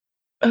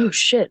Oh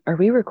shit, are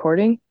we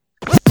recording?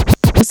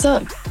 What's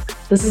up?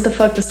 This is the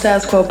Fuck the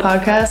Status Quo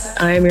podcast.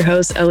 I am your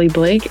host, Ellie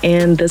Blake,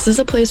 and this is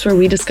a place where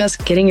we discuss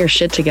getting your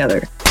shit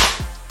together.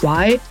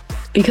 Why?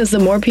 Because the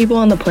more people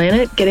on the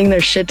planet getting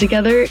their shit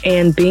together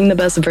and being the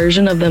best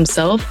version of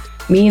themselves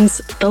means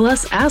the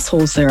less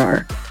assholes there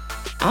are.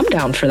 I'm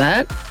down for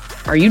that.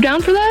 Are you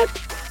down for that?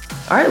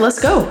 All right, let's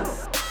go.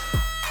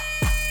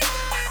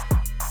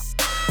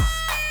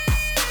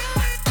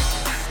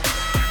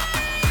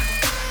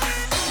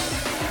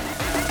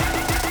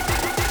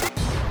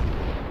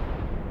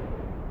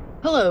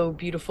 Hello,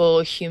 beautiful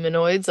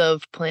humanoids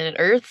of planet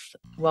Earth.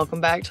 Welcome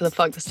back to the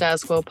Fuck the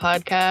Status Quo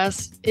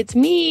podcast. It's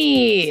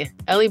me,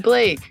 Ellie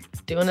Blake,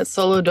 doing it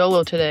solo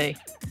dolo today.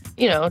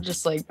 You know,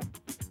 just like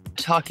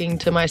talking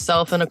to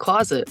myself in a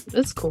closet.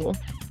 It's cool.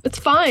 It's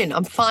fine.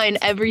 I'm fine.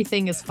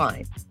 Everything is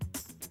fine.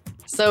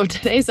 So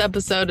today's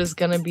episode is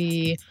going to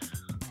be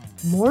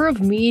more of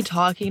me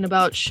talking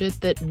about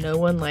shit that no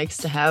one likes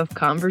to have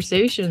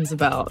conversations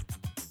about.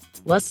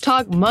 Let's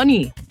talk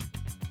money.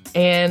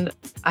 And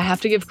I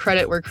have to give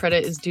credit where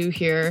credit is due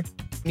here.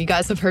 You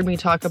guys have heard me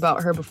talk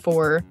about her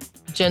before.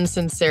 Jen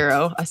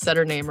Sincero. I said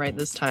her name right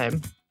this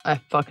time. I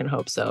fucking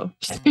hope so.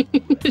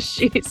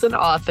 She's an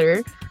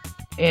author.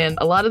 And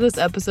a lot of this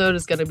episode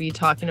is going to be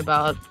talking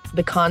about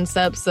the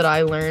concepts that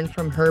I learned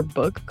from her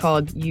book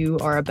called You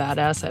Are a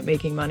Badass at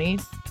Making Money.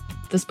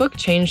 This book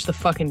changed the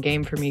fucking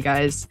game for me,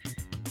 guys.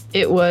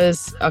 It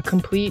was a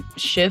complete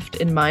shift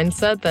in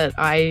mindset that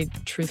I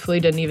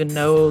truthfully didn't even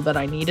know that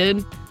I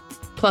needed.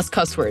 Plus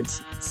cuss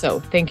words. So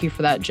thank you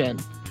for that, Jen.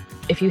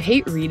 If you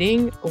hate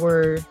reading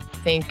or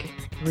think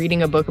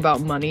reading a book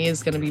about money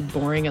is going to be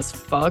boring as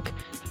fuck,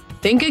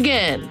 think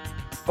again.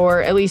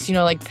 Or at least,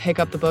 like pick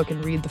up the book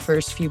and read the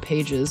first few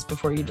pages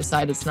before you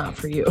decide it's not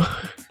for you.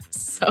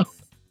 So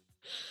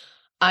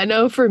I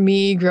know for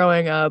me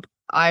growing up,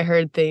 I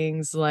heard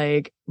things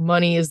like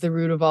money is the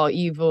root of all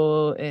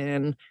evil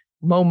and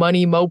mo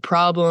money, mo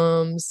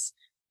problems.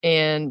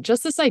 And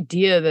just this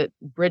idea that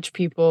rich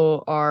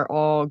people are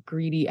all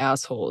greedy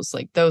assholes,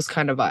 like those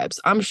kind of vibes.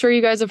 I'm sure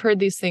you guys have heard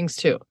these things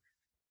too.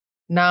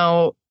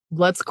 Now,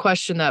 let's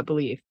question that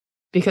belief,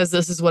 because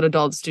this is what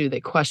adults do. They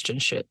question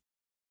shit.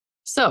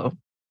 So,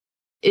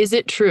 is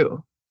it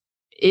true?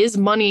 Is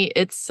money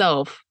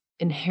itself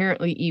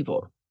inherently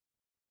evil?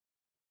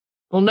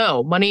 Well,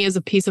 no, money is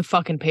a piece of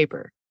fucking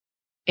paper.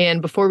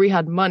 And before we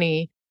had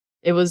money,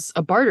 it was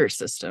a barter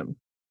system.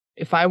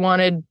 If I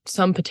wanted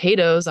some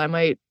potatoes, I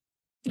might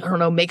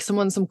make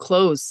someone some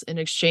clothes in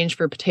exchange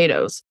for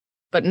potatoes.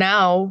 But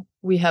now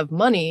we have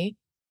money,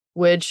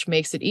 which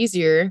makes it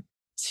easier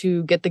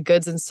to get the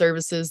goods and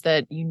services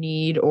that you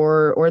need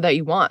or that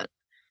you want.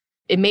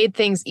 It made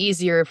things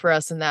easier for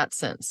us in that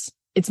sense.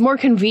 It's more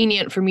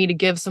convenient for me to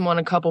give someone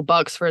a couple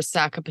bucks for a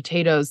sack of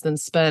potatoes than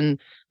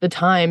spend the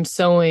time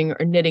sewing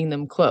or knitting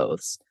them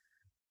clothes.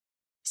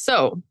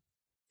 So,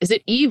 is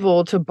it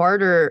evil to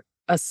barter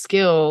a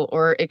skill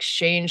or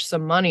exchange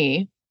some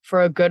money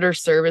for a good or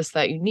service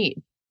that you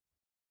need?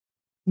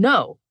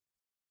 No,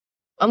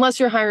 unless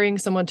you're hiring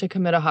someone to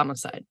commit a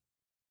homicide.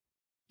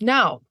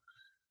 Now,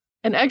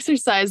 an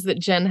exercise that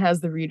Jen has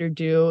the reader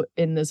do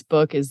in this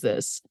book is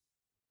this.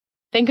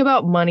 Think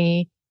about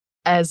money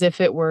as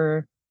if it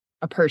were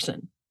a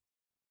person.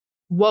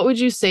 What would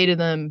you say to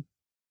them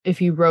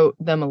if you wrote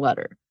them a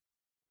letter?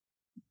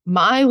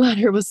 My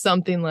letter was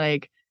something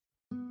like,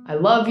 I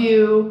love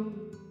you.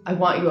 I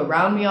want you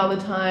around me all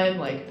the time,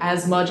 like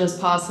as much as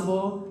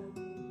possible.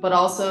 But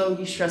also,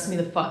 you stress me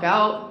the fuck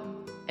out.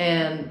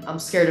 And I'm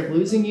scared of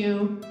losing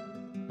you.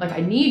 Like,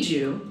 I need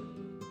you,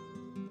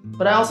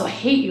 but I also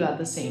hate you at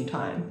the same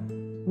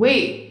time.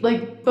 Wait,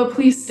 but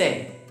please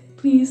stay.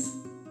 Please.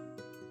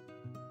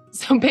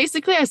 So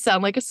basically, I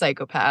sound like a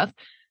psychopath.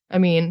 I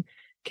mean,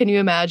 can you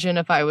imagine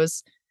if I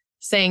was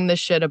saying this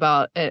shit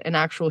about an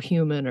actual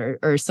human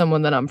or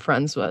someone that I'm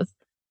friends with?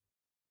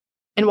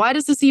 And why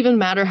does this even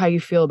matter how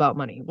you feel about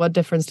money? What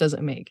difference does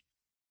it make?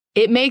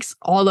 It makes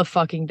all the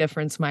fucking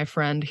difference, my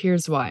friend.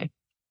 Here's why.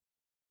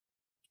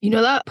 You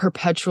know that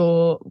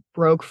perpetual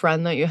broke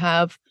friend that you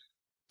have?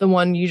 The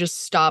one you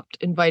just stopped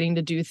inviting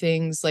to do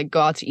things like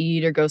go out to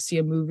eat or go see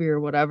a movie or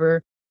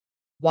whatever.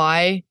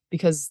 Why?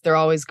 Because they're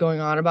always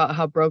going on about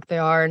how broke they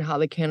are and how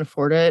they can't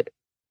afford it.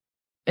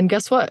 And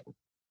guess what?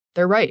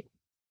 They're right.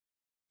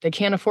 They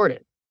can't afford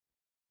it.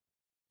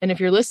 And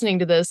if you're listening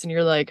to this and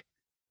you're like,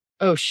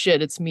 oh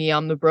shit, it's me,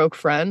 I'm the broke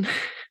friend.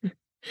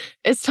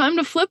 It's time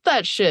to flip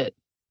that shit.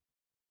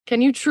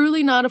 Can you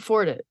truly not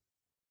afford it?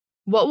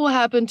 What will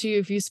happen to you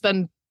if you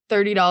spend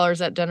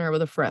 $30 at dinner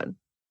with a friend?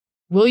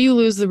 Will you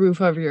lose the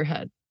roof over your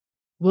head?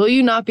 Will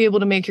you not be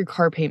able to make your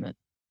car payment?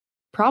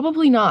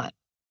 Probably not.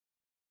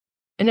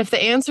 And if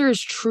the answer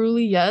is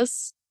truly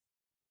yes,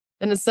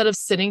 then instead of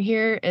sitting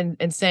here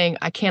and saying,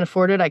 I can't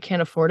afford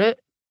it,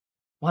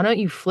 why don't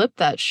you flip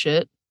that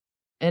shit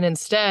and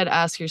instead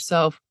ask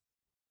yourself,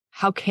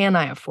 how can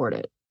I afford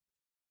it?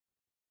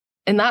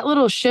 And that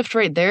little shift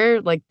right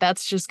there,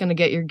 that's just going to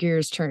get your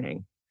gears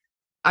turning.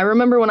 I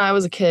remember when I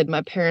was a kid,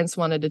 my parents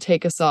wanted to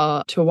take us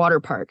all to a water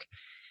park.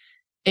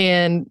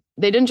 And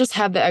they didn't just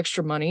have the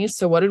extra money.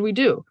 So what did we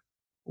do?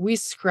 We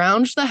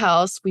scrounged the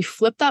house. We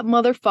flipped that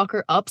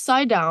motherfucker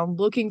upside down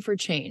looking for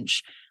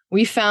change.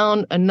 We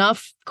found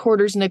enough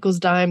quarters, nickels,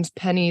 dimes,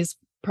 pennies,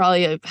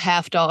 probably a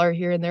 $50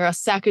 here and there, a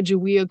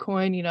Sacagawea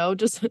coin,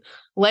 just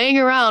laying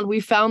around. We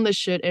found this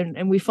shit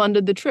and we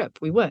funded the trip.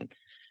 We went.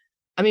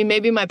 I mean,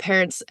 maybe my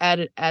parents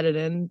added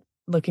in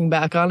looking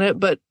back on it,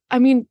 but I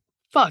mean,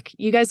 fuck,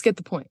 you guys get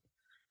the point.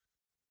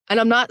 And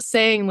I'm not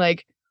saying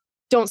like,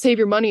 don't save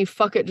your money,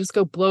 fuck it, just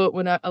go blow it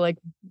when like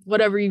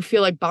whatever you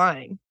feel like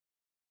buying.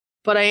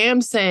 But I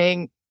am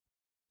saying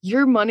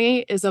your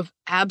money is of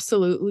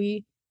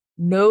absolutely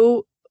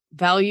no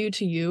value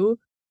to you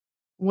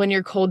when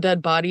your cold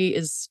dead body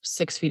is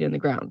 6 feet in the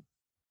ground.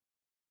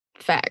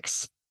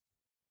 Facts.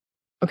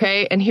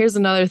 Okay. And here's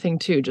another thing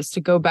too, just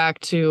to go back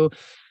to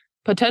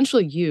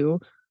potentially you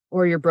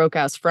or your broke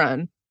ass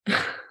friend.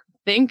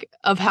 Think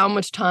of how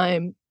much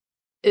time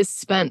is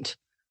spent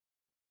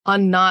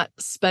on not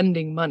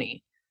spending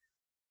money.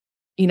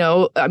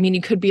 I mean,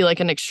 you could be like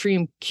an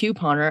extreme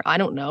couponer. I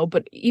don't know.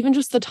 But even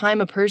just the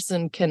time a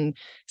person can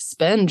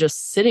spend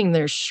just sitting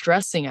there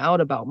stressing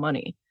out about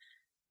money.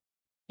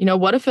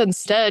 What if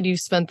instead you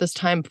spent this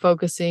time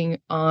focusing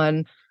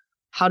on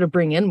how to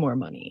bring in more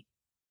money?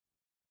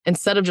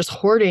 Instead of just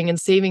hoarding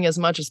and saving as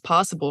much as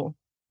possible,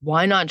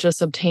 why not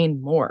just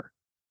obtain more?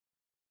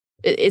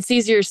 It's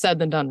easier said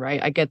than done,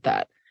 right? I get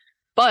that.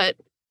 But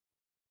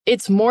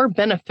it's more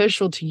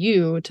beneficial to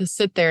you to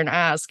sit there and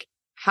ask,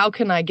 how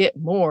can I get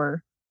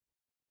more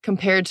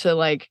compared to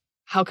like,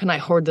 how can I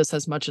hoard this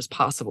as much as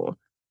possible?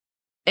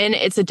 And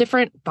it's a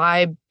different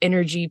vibe,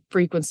 energy,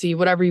 frequency,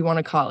 whatever you want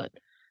to call it.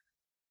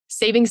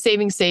 Saving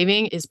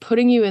is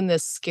putting you in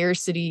this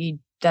scarcity,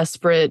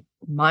 desperate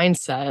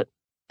mindset.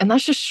 And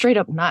that's just straight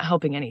up not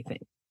helping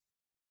anything.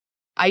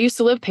 I used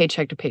to live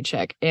paycheck to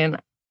paycheck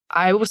and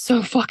I was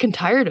so fucking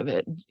tired of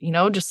it,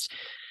 just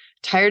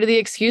tired of the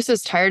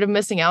excuses, tired of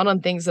missing out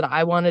on things that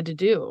I wanted to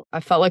do. I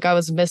felt like I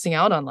was missing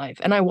out on life,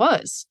 and I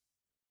was.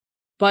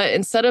 But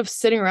instead of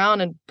sitting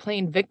around and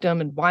playing victim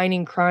and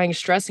whining, crying,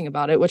 stressing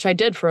about it, which I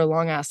did for a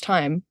long ass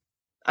time,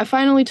 I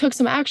finally took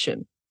some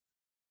action.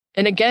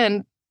 And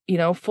again,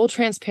 full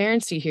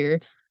transparency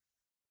here.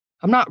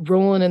 I'm not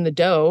rolling in the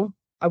dough.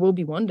 I will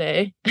be one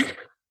day.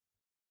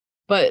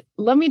 But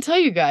let me tell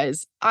you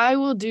guys, I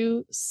will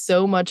do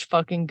so much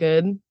fucking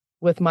good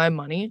with my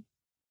money.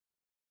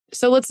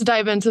 So let's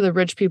dive into the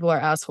rich people are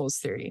assholes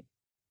theory.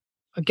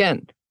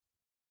 Again,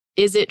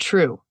 is it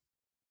true?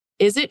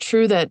 Is it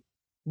true that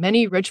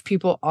many rich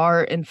people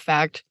are, in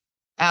fact,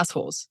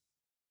 assholes?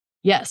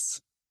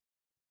 Yes.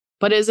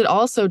 But is it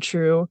also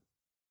true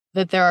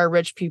that there are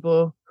rich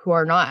people who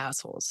are not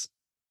assholes?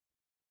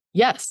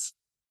 Yes.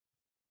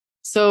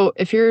 So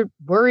if you're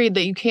worried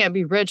that you can't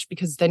be rich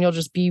because then you'll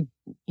just be,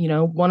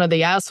 one of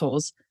the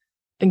assholes,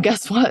 then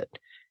guess what?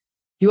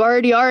 You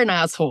already are an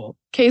asshole.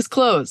 Case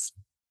closed.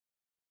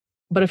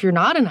 But if you're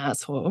not an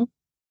asshole,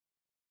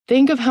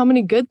 think of how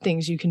many good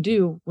things you can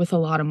do with a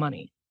lot of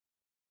money.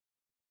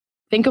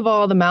 Think of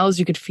all the mouths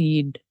you could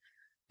feed,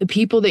 the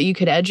people that you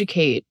could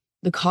educate,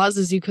 the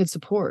causes you could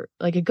support.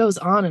 Like it goes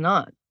on and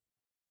on.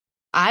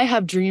 I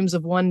have dreams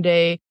of one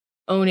day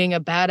owning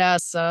a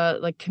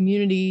badass like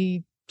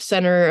community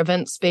center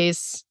event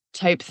space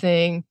type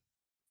thing,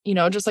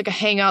 just like a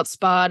hangout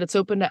spot. It's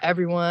open to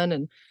everyone.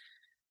 And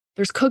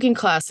there's cooking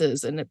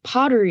classes and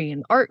pottery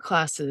and art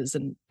classes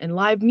and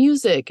live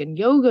music and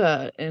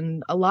yoga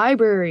and a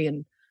library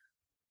and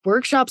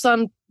workshops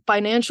on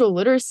financial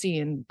literacy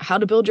and how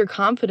to build your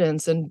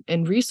confidence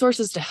and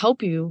resources to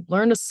help you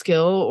learn a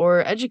skill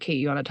or educate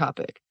you on a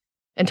topic.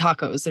 And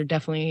tacos, there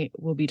definitely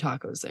will be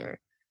tacos there.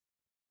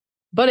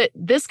 But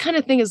this kind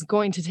of thing is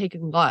going to take a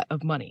lot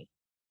of money.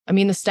 I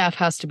mean, the staff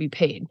has to be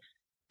paid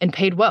and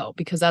paid well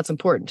because that's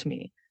important to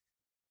me.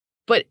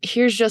 But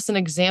here's just an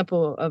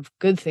example of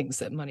good things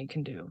that money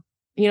can do.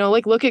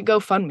 Like look at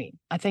GoFundMe.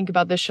 I think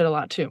about this shit a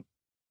lot too.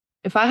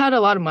 If I had a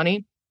lot of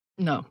money,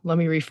 no, let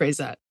me rephrase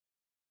that.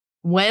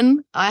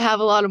 When I have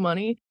a lot of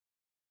money,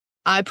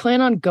 I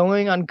plan on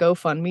going on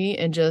GoFundMe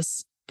and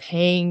just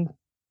paying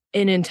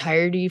in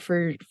entirety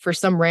for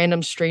some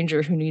random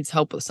stranger who needs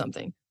help with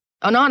something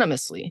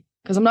anonymously,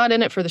 because I'm not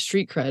in it for the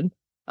street cred.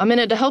 I'm in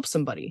it to help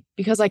somebody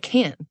because I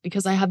can,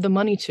 because I have the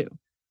money to.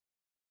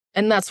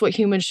 And that's what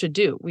humans should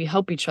do. We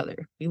help each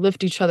other. We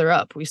lift each other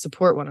up. We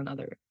support one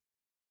another.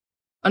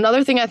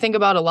 Another thing I think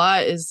about a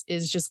lot is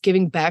just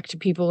giving back to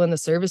people in the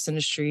service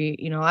industry.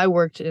 I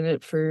worked in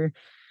it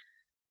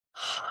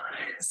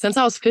since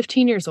I was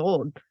 15 years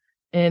old.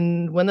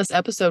 And when this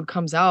episode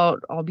comes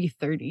out, I'll be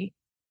 30.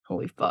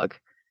 Holy fuck.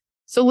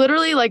 So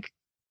literally like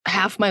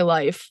half my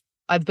life,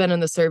 I've been in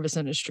the service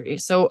industry.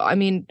 So, I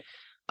mean,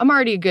 I'm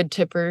already a good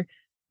tipper,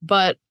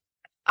 but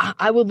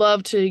I would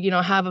love to,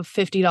 have a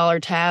 $50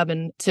 tab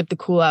and tip the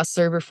cool ass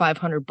server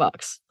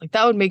 $500. Like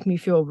that would make me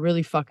feel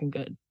really fucking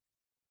good.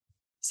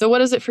 So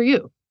what is it for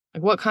you?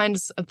 Like what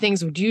kinds of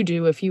things would you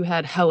do if you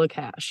had hella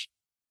cash?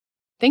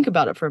 Think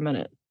about it for a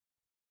minute.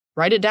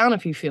 Write it down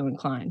if you feel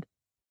inclined.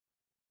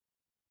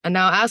 And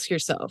now ask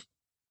yourself,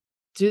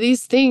 do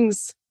these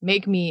things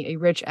make me a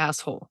rich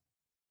asshole?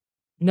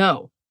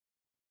 No.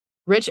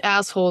 Rich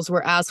assholes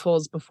were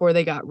assholes before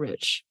they got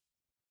rich.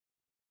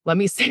 Let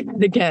me say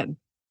that again.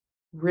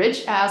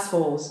 Rich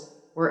assholes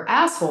were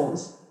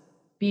assholes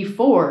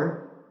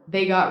before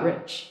they got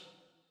rich.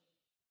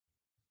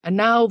 And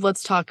now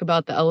let's talk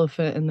about the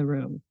elephant in the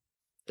room.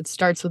 It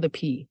starts with a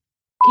P.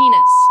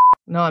 Penis.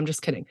 No, I'm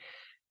just kidding.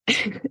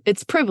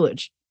 It's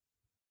privilege.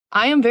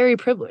 I am very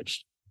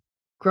privileged.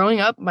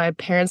 Growing up, my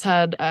parents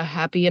had a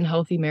happy and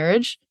healthy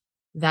marriage.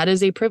 That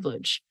is a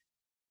privilege.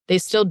 They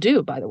still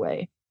do, by the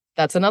way.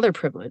 That's another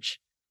privilege.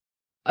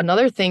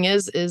 Another thing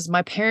is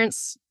my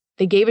parents,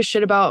 they gave a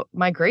shit about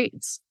my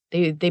grades.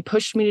 They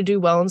pushed me to do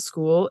well in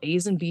school.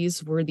 A's and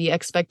B's were the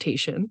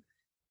expectation.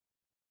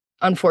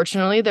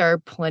 Unfortunately, there are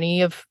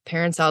plenty of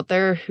parents out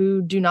there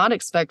who do not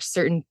expect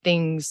certain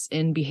things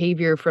in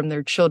behavior from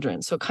their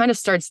children. So it kind of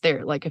starts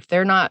there. Like if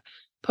they're not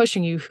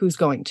pushing you, who's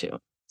going to?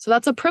 So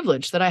that's a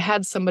privilege that I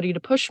had somebody to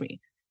push me.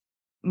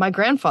 My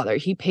grandfather,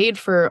 he paid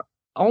for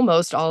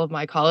almost all of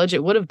my college.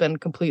 It would have been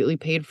completely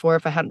paid for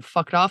if I hadn't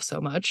fucked off so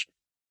much.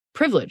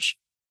 Privilege.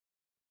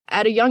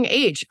 At a young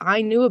age,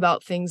 I knew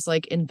about things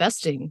like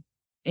investing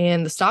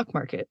and the stock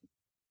market.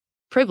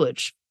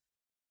 Privilege.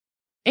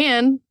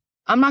 And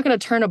I'm not going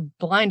to turn a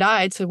blind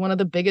eye to one of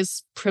the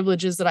biggest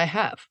privileges that I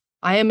have.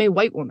 I am a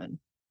white woman.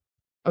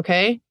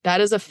 Okay?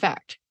 That is a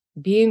fact.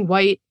 Being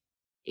white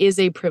is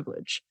a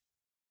privilege.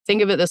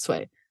 Think of it this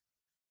way.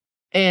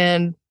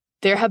 And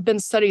there have been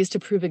studies to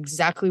prove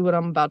exactly what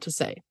I'm about to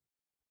say.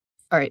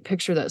 All right,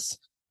 picture this.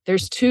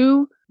 There's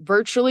two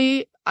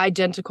virtually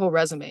identical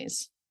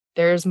resumes.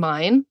 There's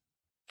mine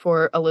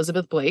for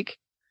Elizabeth Blake.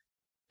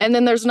 And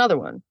then there's another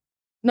one.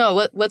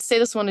 No, let's say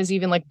this one is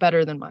even like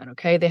better than mine,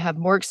 okay? They have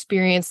more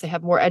experience, they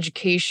have more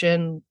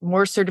education,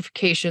 more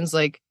certifications,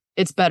 like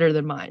it's better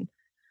than mine.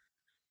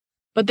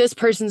 But this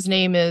person's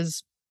name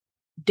is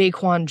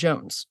Daquan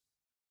Jones.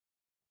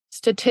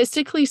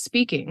 Statistically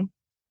speaking,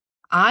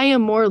 I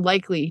am more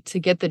likely to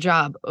get the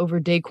job over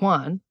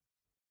Daquan,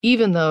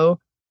 even though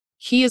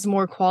he is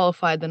more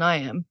qualified than I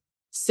am,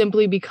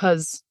 simply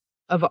because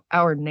of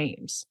our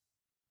names.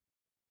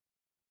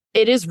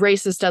 It is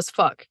racist as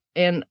fuck.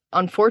 And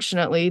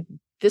unfortunately,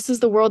 this is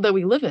the world that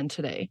we live in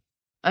today.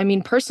 I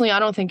mean, personally, I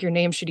don't think your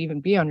name should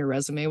even be on your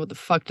resume. What the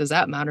fuck does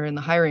that matter in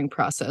the hiring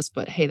process?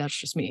 But hey, that's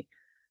just me.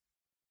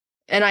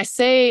 And I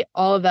say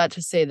all of that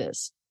to say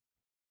this.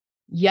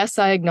 Yes,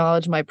 I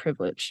acknowledge my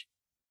privilege.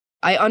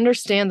 I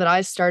understand that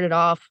I started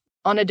off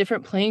on a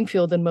different playing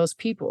field than most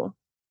people.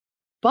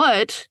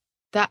 But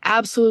that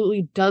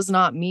absolutely does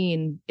not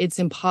mean it's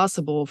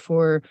impossible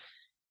for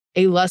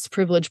a less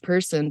privileged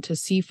person to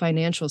see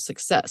financial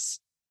success.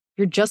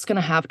 You're just going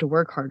to have to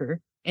work harder.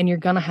 And you're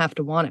going to have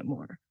to want it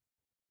more.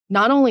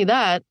 Not only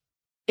that,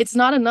 it's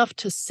not enough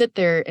to sit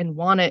there and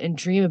want it and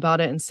dream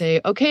about it and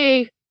say,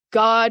 okay,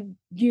 God,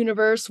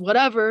 universe,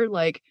 whatever,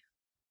 like,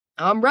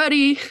 I'm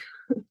ready.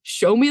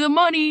 Show me the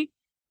money.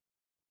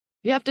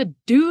 You have to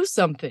do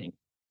something.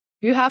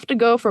 You have to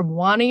go from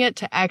wanting it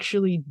to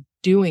actually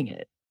doing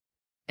it.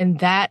 And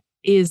that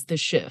is the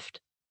shift.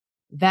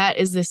 That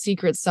is the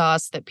secret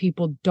sauce that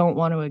people don't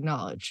want to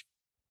acknowledge.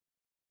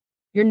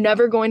 You're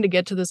never going to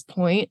get to this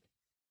point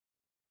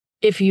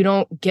if you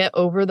don't get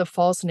over the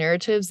false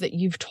narratives that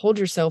you've told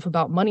yourself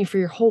about money for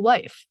your whole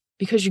life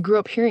because you grew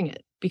up hearing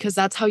it, because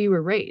that's how you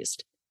were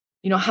raised.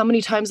 You know, how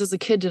many times as a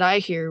kid did I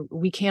hear,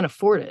 we can't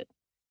afford it?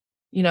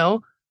 You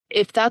know,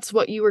 if that's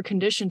what you were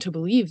conditioned to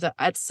believe, that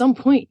at some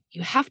point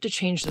you have to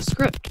change the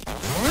script.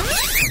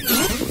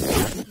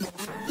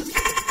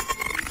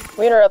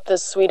 We interrupt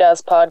this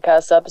sweet-ass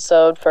podcast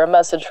episode for a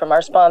message from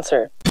our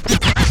sponsor.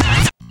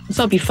 What's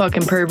up, you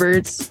fucking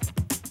perverts?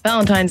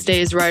 Valentine's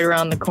Day is right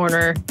around the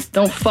corner.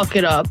 Don't fuck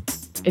it up.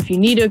 If you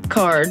need a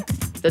card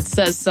that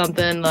says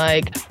something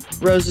like,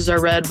 roses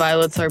are red,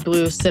 violets are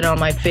blue, sit on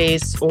my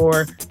face,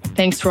 or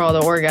thanks for all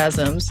the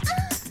orgasms,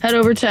 head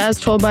over to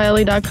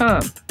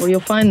astoldbyellie.com where you'll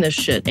find this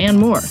shit and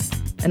more.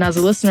 And as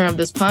a listener of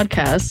this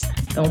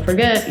podcast, don't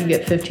forget you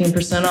get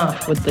 15%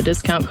 off with the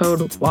discount code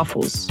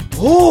WAFFLES.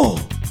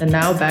 Oh! And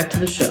now back to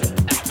the show.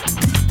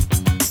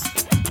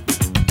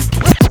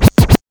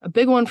 A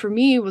big one for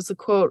me was the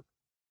quote,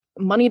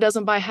 money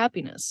doesn't buy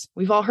happiness.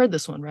 We've all heard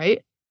this one,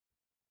 right?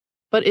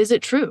 But is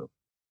it true?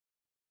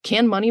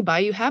 Can money buy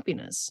you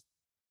happiness?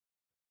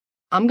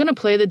 I'm going to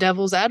play the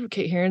devil's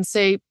advocate here and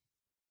say,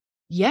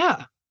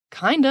 yeah,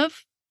 kind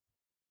of.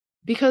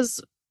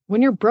 Because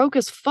when you're broke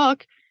as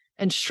fuck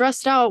and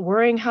stressed out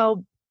worrying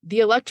how the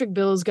electric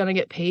bill is going to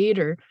get paid,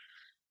 or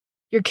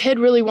your kid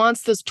really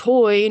wants this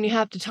toy and you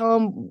have to tell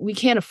them we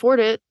can't afford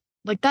it,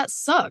 like that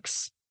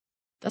sucks.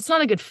 That's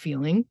not a good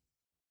feeling.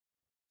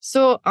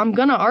 So I'm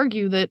going to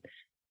argue that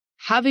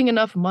having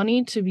enough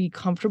money to be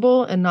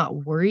comfortable and not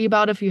worry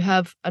about if you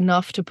have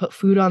enough to put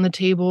food on the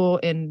table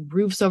and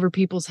roofs over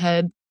people's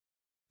head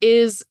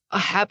is a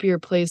happier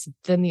place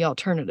than the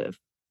alternative.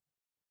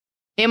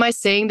 Am I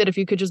saying that if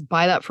you could just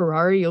buy that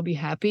Ferrari, you'll be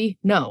happy?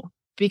 No,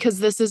 because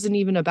this isn't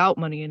even about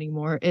money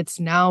anymore. It's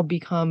now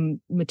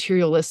become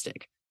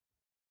materialistic.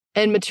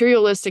 And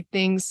materialistic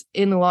things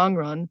in the long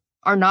run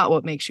are not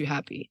what makes you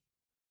happy.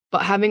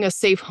 But having a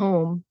safe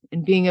home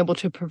and being able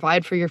to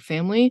provide for your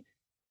family,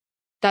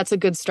 that's a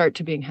good start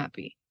to being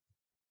happy.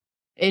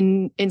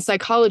 In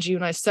psychology,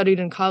 when I studied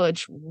in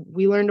college,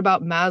 we learned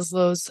about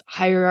Maslow's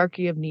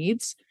hierarchy of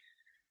needs.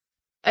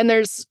 And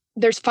there's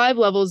 5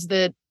 levels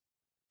that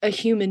a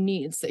human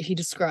needs that he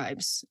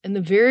describes. And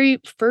the very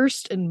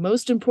first and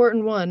most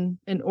important one,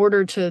 in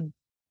order to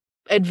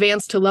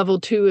advance to level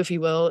 2, if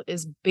you will,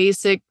 is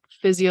basic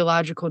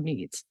physiological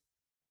needs.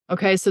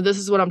 Okay, so this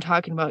is what I'm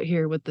talking about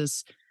here with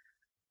this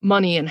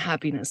money and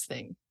happiness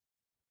thing.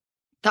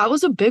 That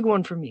was a big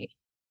one for me.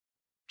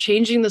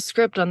 Changing the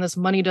script on this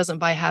money doesn't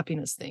buy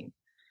happiness thing.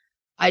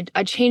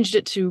 I changed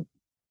it to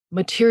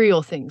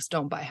material things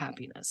don't buy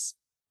happiness.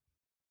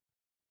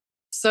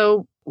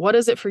 So what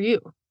is it for you?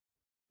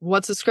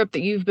 What's a script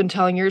that you've been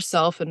telling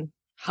yourself, and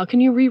how can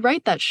you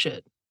rewrite that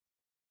shit?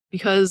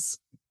 Because,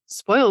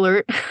 spoiler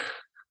alert,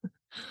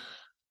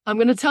 I'm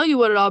going to tell you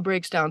what it all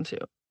breaks down to.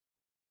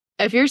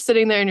 If you're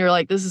sitting there and you're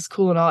like, this is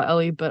cool and all,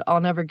 Ellie, but I'll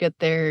never get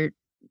there.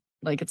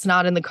 Like, it's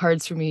not in the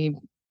cards for me.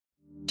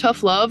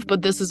 Tough love,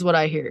 but this is what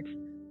I hear.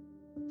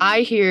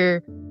 I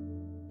hear,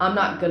 I'm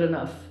not good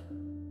enough.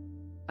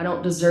 I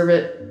don't deserve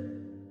it.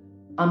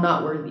 I'm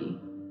not worthy.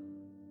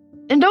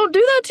 And don't do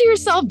that to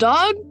yourself,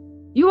 dog.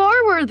 You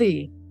are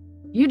worthy.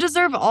 You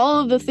deserve all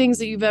of the things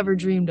that you've ever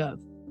dreamed of.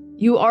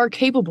 You are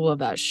capable of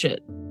that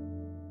shit.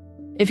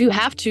 If you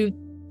have to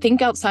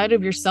think outside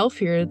of yourself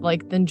here,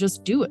 like, then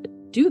just do it.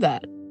 Do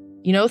that.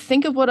 You know,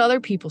 think of what other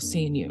people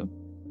see in you.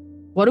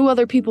 What do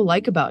other people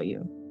like about you?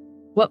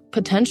 What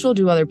potential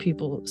do other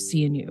people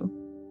see in you?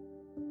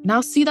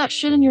 Now see that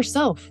shit in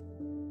yourself.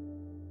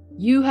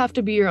 You have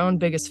to be your own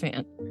biggest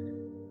fan.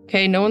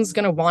 Okay, no one's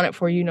going to want it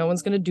for you. No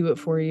one's going to do it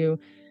for you.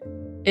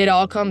 It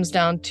all comes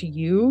down to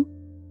you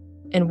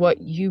and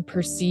what you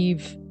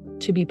perceive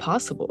to be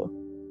possible.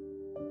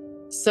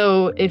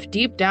 So if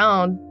deep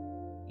down,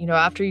 you know,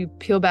 after you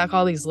peel back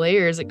all these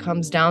layers, it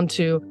comes down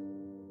to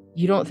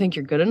you don't think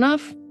you're good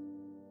enough,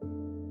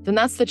 then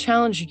that's the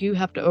challenge you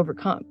have to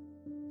overcome.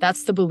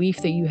 That's the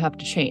belief that you have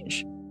to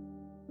change.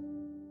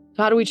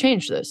 So how do we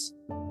change this?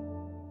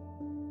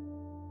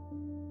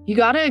 You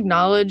got to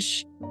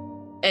acknowledge,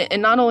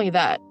 and not only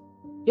that,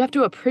 you have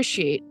to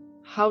appreciate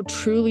how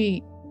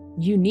truly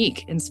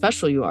unique and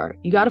special you are.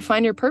 You got to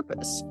find your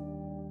purpose.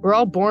 We're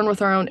all born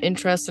with our own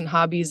interests and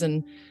hobbies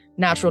and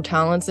natural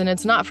talents, and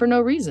it's not for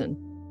no reason.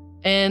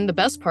 And the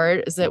best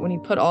part is that when you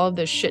put all of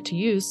this shit to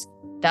use,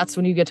 that's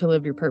when you get to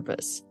live your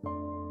purpose.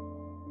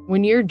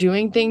 When you're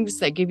doing things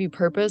that give you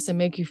purpose and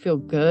make you feel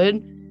good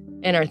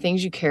and are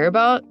things you care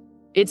about,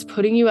 it's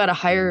putting you at a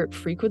higher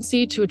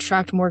frequency to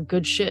attract more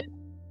good shit.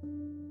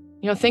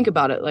 You know, think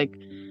about it. Like,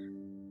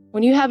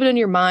 when you have it in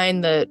your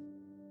mind that,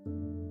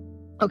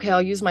 okay,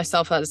 I'll use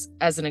myself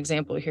as an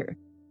example here.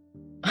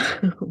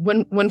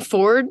 When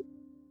Ford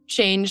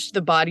changed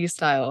the body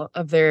style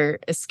of their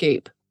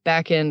Escape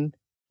back in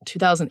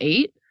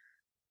 2008,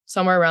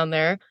 somewhere around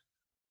there,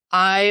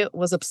 I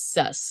was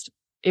obsessed.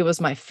 It was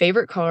my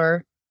favorite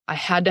car. I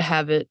had to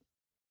have it.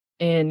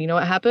 And you know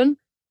what happened?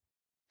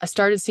 I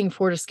started seeing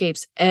Ford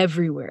Escapes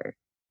everywhere.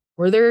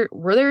 Were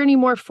there any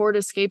more Ford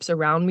Escapes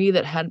around me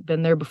that hadn't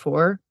been there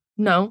before?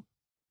 No.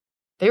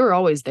 They were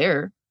always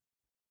there.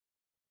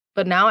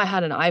 But now I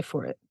had an eye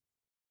for it.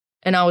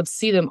 And I would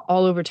see them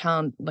all over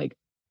town, like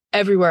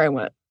everywhere I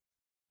went.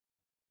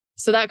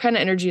 So that kind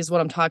of energy is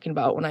what I'm talking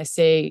about when I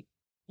say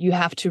you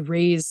have to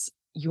raise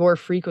your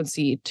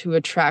frequency to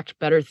attract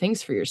better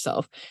things for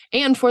yourself.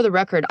 And for the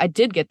record, I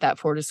did get that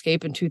Ford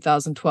Escape in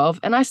 2012,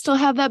 and I still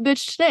have that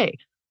bitch today.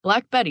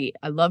 Black Betty,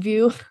 I love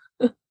you.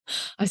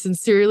 I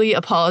sincerely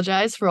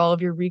apologize for all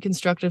of your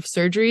reconstructive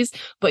surgeries,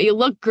 but you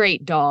look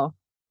great, doll.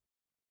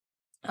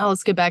 Now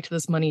let's get back to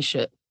this money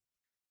shit.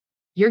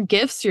 Your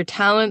gifts, your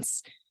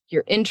talents,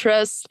 your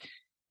interests,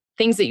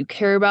 things that you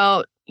care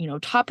about, you know,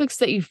 topics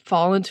that you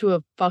fall into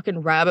a fucking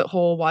rabbit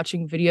hole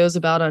watching videos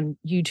about on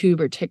YouTube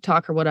or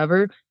TikTok or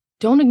whatever,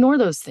 don't ignore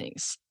those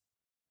things.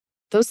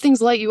 Those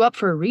things light you up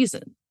for a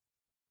reason.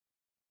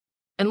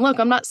 And look,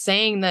 I'm not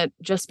saying that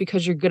just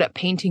because you're good at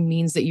painting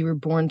means that you were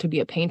born to be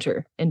a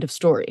painter. End of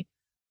story.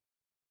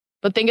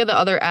 But think of the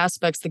other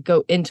aspects that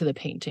go into the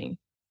painting.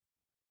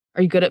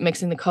 Are you good at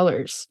mixing the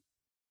colors?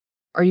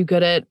 Are you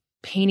good at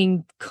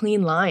painting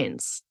clean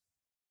lines?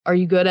 Are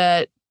you good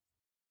at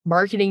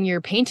marketing your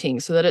painting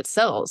so that it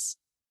sells?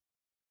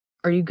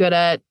 Are you good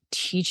at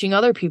teaching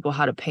other people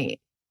how to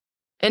paint?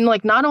 And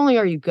like, not only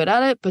are you good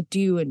at it, but do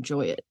you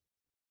enjoy it?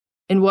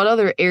 And what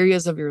other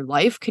areas of your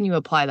life can you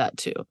apply that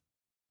to?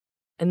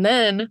 And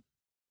then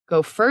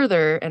go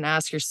further and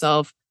ask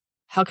yourself,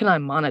 how can I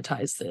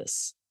monetize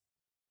this?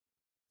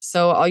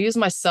 So I'll use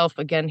myself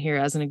again here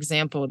as an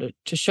example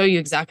to show you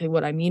exactly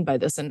what I mean by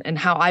this and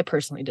how I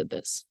personally did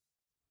this.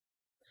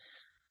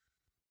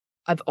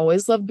 I've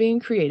always loved being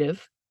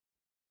creative.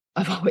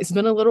 I've always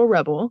been a little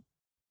rebel.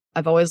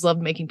 I've always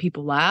loved making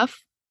people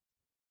laugh.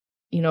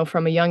 You know,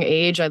 from a young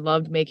age, I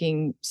loved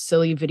making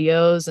silly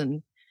videos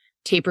and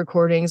tape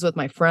recordings with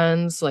my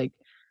friends, like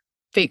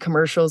fake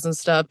commercials and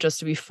stuff just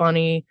to be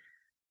funny.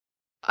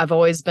 I've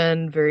always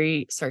been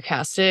very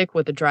sarcastic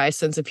with a dry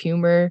sense of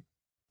humor.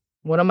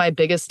 One of my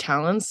biggest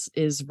talents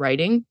is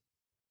writing,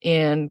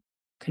 and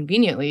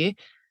conveniently,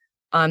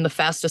 I'm the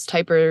fastest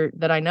typer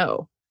that I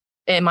know.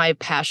 Am I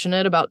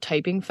passionate about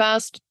typing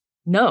fast?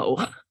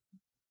 No,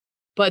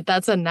 but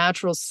that's a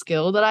natural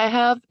skill that I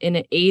have, and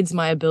it aids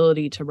my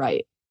ability to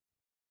write.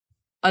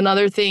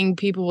 Another thing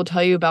people will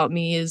tell you about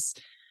me is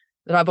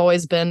that I've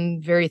always been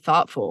very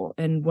thoughtful.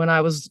 And when I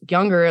was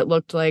younger, it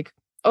looked like,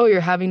 oh, you're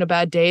having a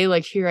bad day.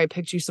 Like, here, I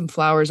picked you some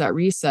flowers at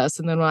recess.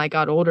 And then when I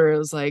got older, it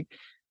was like,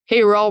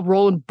 hey, we're all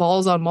rolling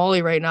balls on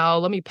Molly right now.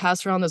 Let me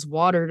pass around this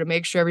water to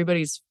make sure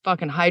everybody's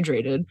fucking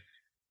hydrated.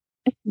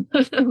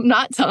 I'm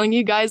not telling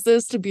you guys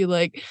this to be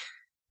like,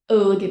 oh,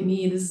 look at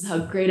me. This is how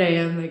great I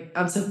am. Like,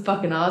 I'm so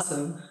fucking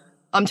awesome.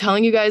 I'm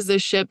telling you guys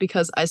this shit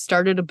because I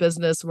started a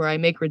business where I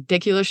make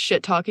ridiculous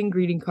shit talking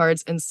greeting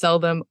cards and sell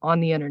them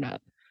on the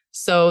internet.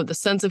 So the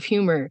sense of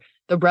humor,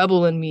 the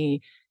rebel in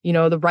me,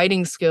 the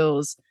writing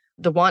skills,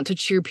 the want to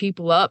cheer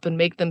people up and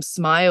make them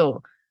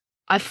smile.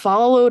 I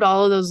followed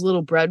all of those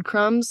little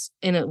breadcrumbs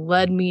and it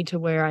led me to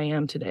where I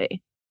am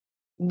today.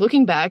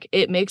 Looking back,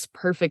 it makes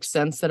perfect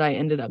sense that I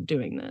ended up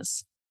doing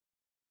this.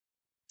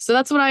 So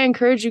that's what I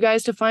encourage you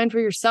guys to find for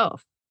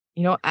yourself.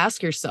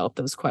 Ask yourself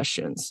those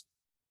questions.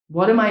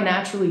 What am I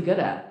naturally good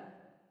at?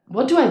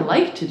 What do I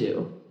like to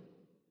do?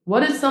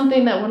 What is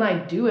something that when I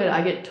do it,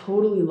 I get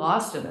totally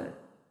lost in it?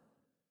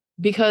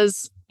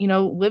 Because,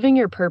 living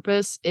your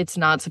purpose, it's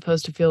not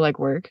supposed to feel like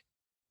work.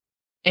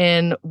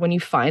 And when you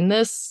find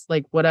this,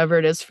 like whatever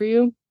it is for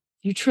you,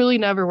 you truly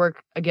never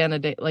work again a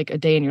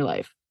day in your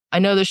life. I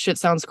know this shit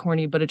sounds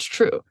corny, but it's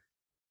true.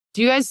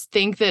 Do you guys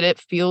think that it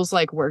feels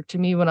like work to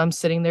me when I'm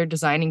sitting there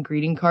designing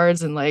greeting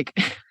cards and like,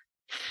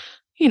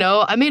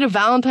 I made a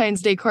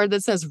Valentine's Day card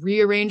that says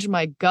rearrange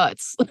my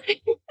guts.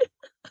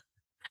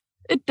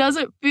 It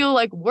doesn't feel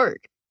like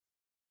work.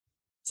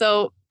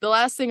 So the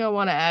last thing I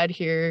want to add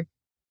here,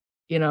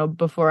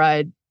 before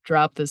I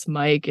drop this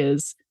mic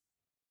is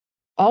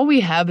all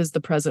we have is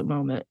the present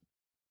moment.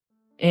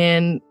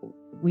 And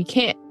we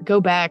can't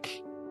go back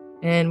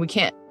and we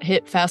can't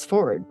hit fast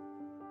forward.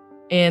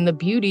 And the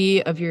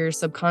beauty of your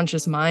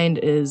subconscious mind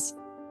is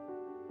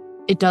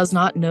it does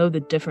not know the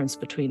difference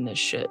between this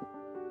shit.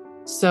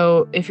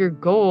 So if your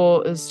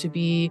goal is to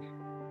be,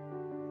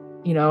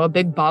 a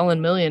big ballin'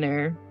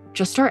 millionaire,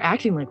 just start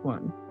acting like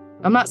one.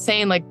 I'm not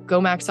saying like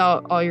go max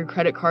out all your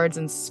credit cards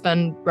and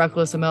spend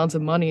reckless amounts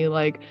of money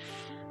like,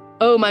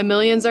 oh, my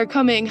millions are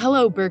coming.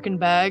 Hello, Birkin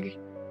bag.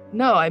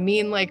 No, I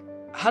mean like,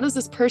 how does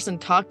this person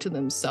talk to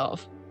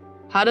themselves?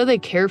 How do they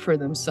care for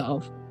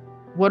themselves?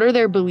 What are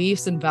their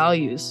beliefs and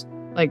values?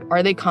 Like,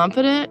 are they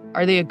confident?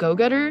 Are they a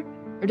go-getter?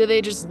 Or do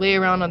they just lay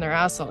around on their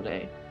ass all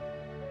day?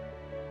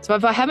 So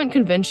if I haven't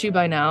convinced you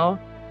by now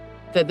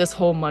that this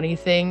whole money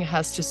thing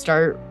has to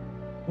start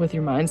with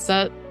your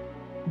mindset,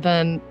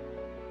 then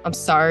I'm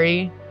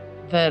sorry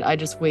that I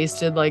just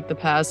wasted like the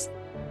past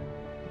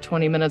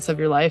 20 minutes of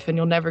your life and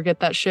you'll never get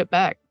that shit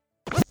back.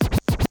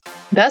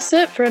 That's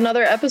it for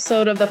another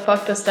episode of the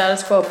Fuck the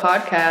Status Quo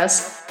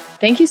podcast.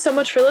 Thank you so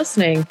much for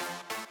listening.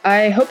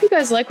 I hope you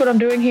guys like what I'm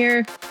doing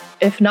here.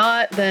 If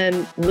not,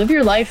 then live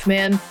your life,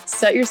 man.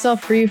 Set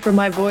yourself free from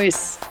my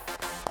voice.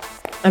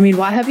 I mean,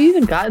 why have you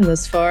even gotten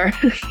this far?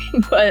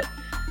 But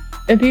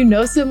if you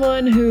know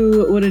someone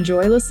who would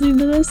enjoy listening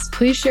to this,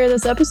 please share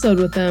this episode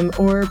with them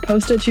or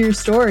post it to your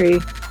story.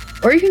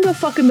 Or you can go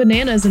fucking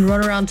bananas and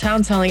run around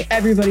town telling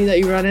everybody that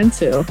you run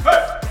into.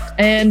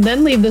 And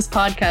then leave this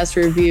podcast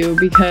review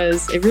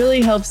because it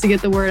really helps to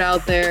get the word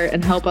out there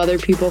and help other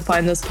people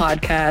find this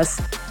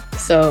podcast.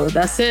 So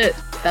that's it.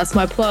 That's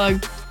my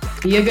plug.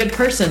 Be a good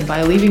person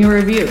by leaving a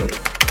review.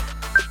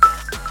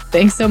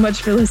 Thanks so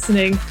much for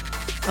listening.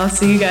 I'll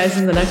see you guys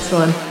in the next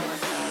one.